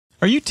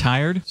Are you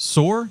tired,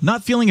 sore,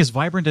 not feeling as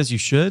vibrant as you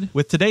should?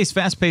 With today's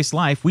fast-paced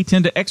life, we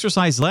tend to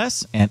exercise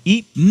less and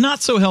eat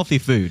not so healthy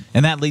food,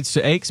 and that leads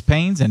to aches,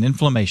 pains, and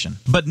inflammation.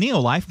 But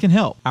NeoLife can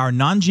help. Our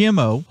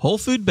non-GMO, whole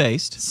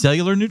food-based,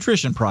 cellular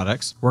nutrition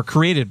products were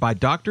created by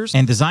doctors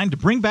and designed to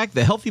bring back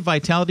the healthy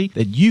vitality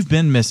that you've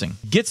been missing.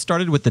 Get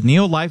started with the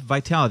NeoLife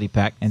Vitality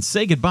Pack and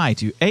say goodbye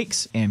to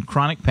aches and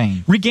chronic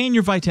pain. Regain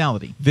your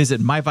vitality. Visit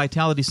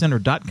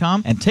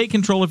myvitalitycenter.com and take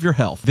control of your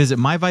health. Visit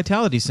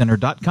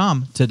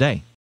myvitalitycenter.com today.